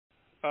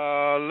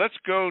Let's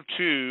go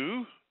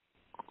to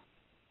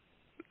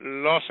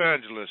Los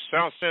Angeles,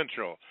 South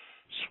Central.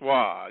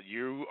 SWA,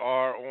 you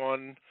are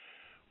on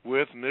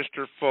with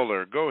Mr.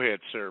 Fuller. Go ahead,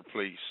 sir,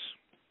 please.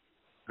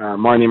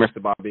 Morning,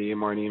 Mr. Bobby.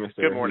 Morning,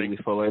 Mr. Good morning.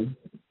 Neely Fuller. Good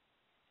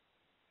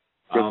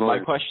morning. My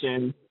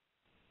question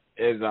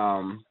is,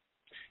 Mr.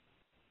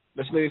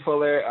 Neely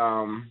Fuller,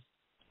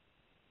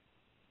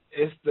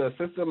 is the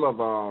system of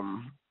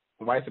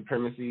white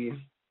supremacy,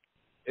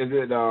 is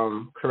it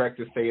correct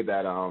to say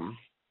that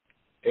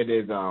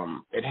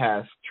it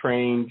has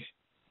trained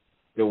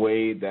the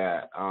way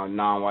that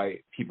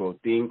non-white people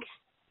think,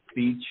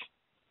 speech,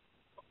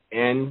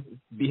 and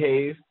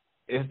behave?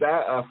 Is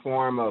that a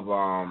form of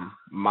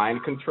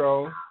mind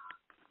control?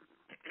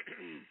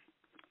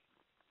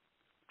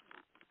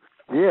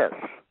 Yes.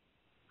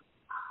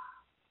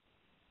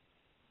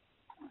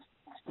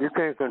 You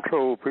can't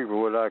control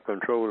people without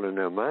controlling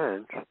their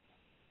minds.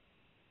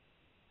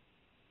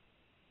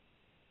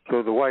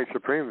 So the white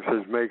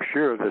supremacists make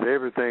sure that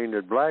everything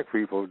that black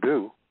people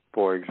do,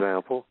 for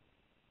example,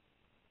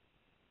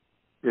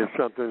 is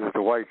something that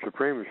the white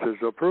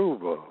supremacists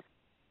approve of,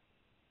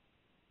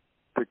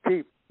 to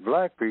keep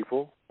black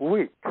people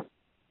weak.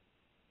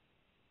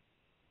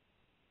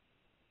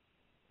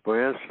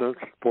 For instance,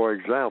 for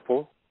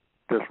example,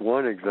 just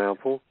one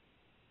example,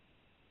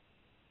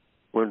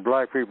 when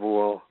black people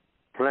were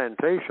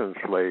plantation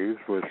slaves,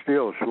 were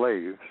still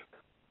slaves,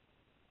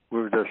 we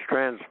were just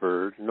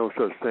transferred, no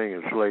such thing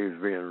as slaves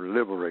being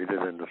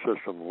liberated in the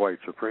system of white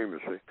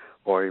supremacy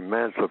or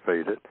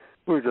emancipated.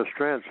 We were just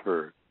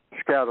transferred,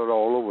 scattered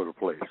all over the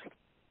place.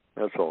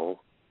 That's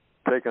all.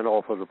 Taken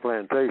off of the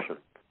plantation.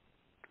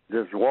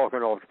 Just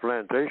walking off the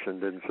plantation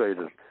didn't say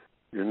that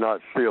you're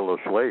not still a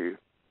slave.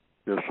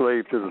 You're a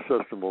slave to the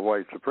system of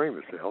white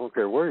supremacy. I don't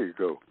care where you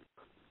go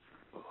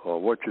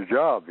or what your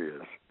job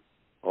is.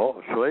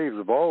 Slaves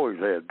have always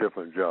had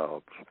different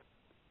jobs,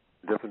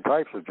 different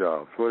types of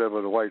jobs,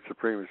 whatever the white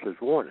supremacists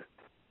wanted.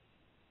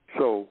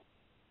 So,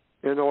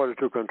 in order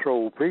to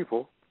control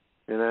people,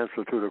 in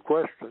answer to the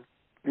question,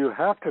 you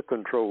have to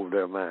control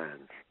their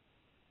minds.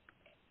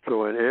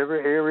 So in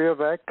every area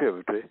of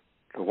activity,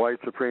 the white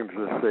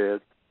supremacists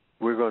said,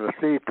 we're going to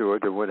see to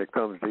it that when it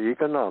comes to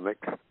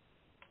economics,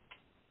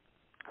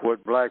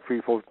 what black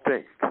people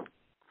think,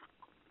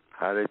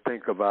 how they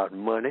think about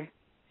money,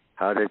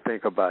 how they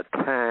think about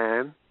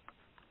time,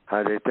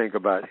 how they think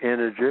about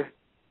energy,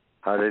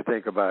 how they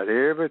think about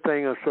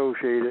everything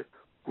associated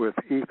with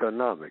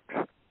economics.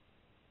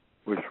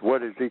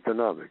 What is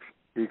economics?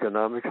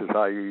 Economics is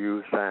how you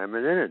use time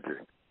and energy,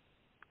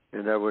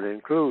 and that would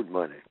include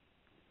money,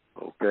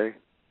 okay?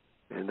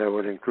 And that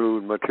would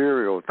include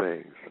material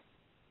things,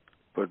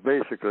 but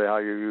basically how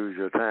you use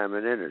your time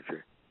and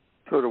energy.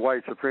 So the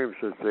white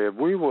supremacists said,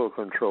 we will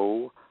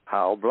control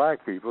how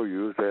black people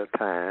use their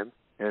time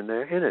and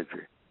their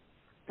energy.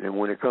 And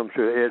when it comes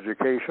to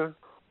education,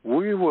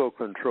 we will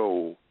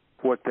control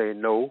what they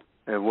know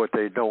and what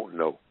they don't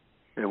know,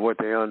 and what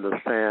they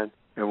understand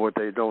and what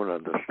they don't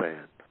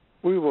understand.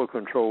 We will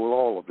control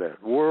all of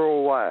that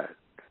worldwide.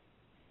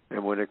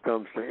 And when it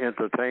comes to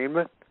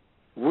entertainment,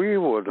 we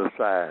will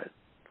decide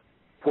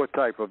what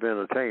type of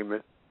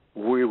entertainment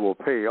we will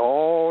pay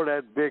all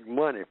that big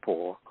money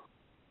for,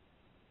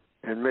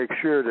 and make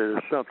sure that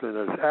it's something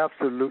that's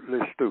absolutely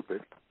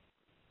stupid,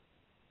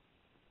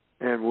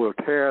 and we'll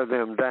tear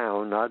them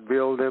down, not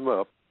build them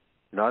up,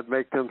 not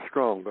make them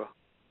stronger,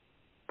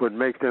 but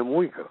make them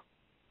weaker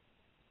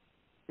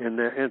in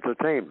their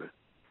entertainment.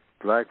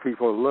 Black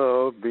people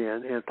love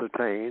being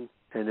entertained,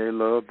 and they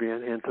love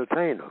being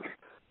entertainers.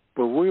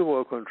 But we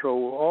will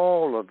control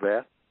all of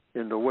that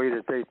in the way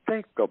that they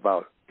think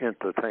about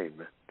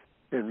entertainment,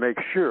 and make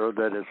sure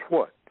that it's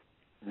what?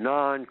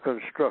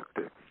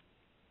 Non-constructive.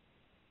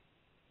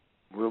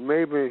 We'll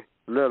maybe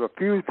let a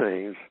few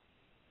things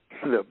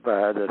slip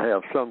by that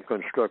have some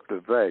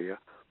constructive value,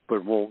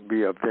 but won't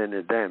be of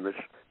any damage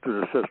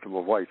to the system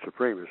of white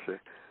supremacy.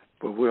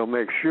 But we'll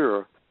make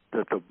sure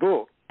that the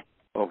book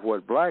of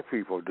what black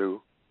people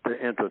do to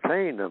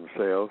entertain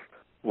themselves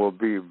will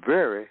be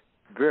very,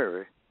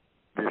 very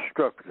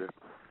destructive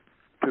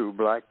to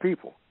black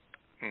people,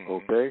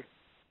 okay?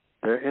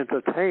 Their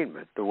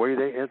entertainment, the way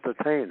they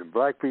entertain them.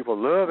 Black people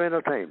love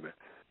entertainment.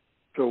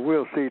 So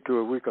we'll see to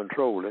it we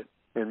control it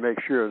and make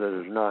sure that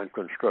it's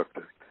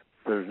non-constructive,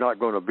 that it's not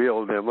going to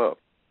build them up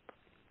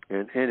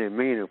in any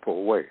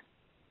meaningful way,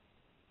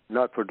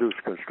 not produce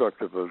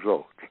constructive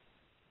results.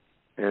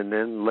 And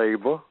then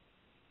labor,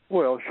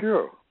 well,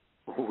 sure,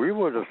 we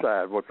will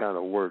decide what kind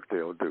of work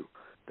they'll do.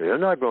 They're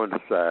not going to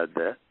decide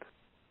that.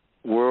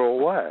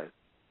 Worldwide,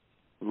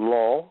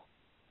 law,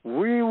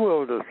 we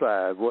will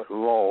decide what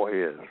law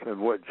is and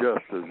what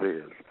justice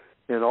is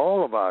in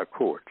all of our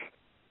courts.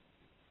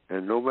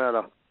 And no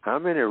matter how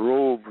many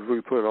robes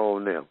we put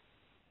on them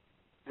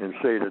and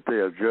say that they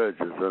are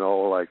judges and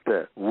all like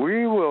that,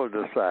 we will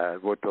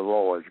decide what the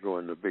law is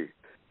going to be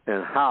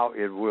and how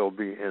it will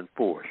be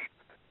enforced.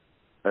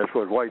 That's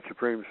what white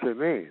supremacy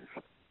means.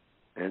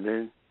 And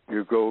then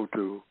you go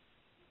to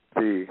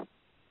the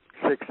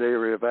sixth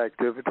area of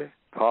activity,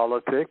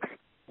 politics.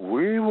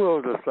 We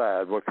will decide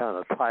decide what kind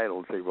of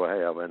titles they will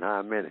have and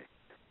how many.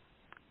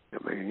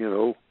 I mean, you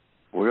know,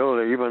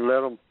 we'll even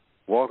let them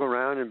walk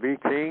around and be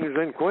kings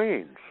and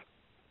queens.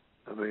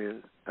 I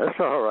mean, that's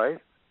all right.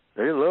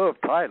 They love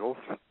titles.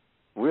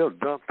 We'll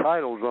dump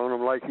titles on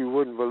them like you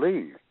wouldn't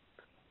believe.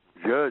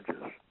 Judges,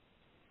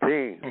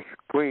 kings,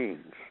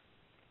 queens,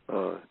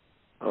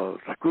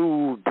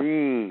 school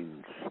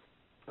deans,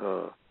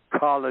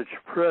 college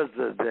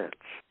presidents.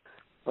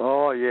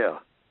 Oh, yeah.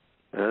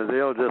 And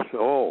they'll just,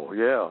 oh,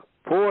 yeah,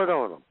 pour it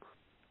on them.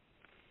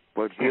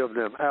 But give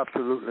them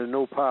absolutely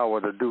no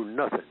power to do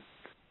nothing.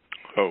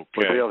 Okay.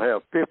 But they'll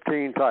have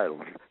 15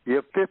 titles.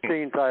 Give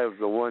 15 titles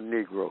to one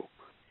Negro,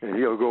 and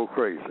he'll go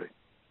crazy.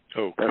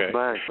 Okay. That's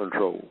mind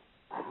control.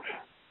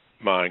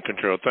 Mind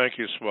control. Thank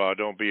you, Swah.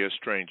 Don't be a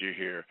stranger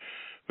here.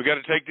 We got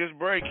to take this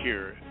break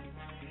here.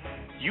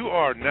 You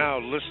are now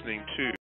listening to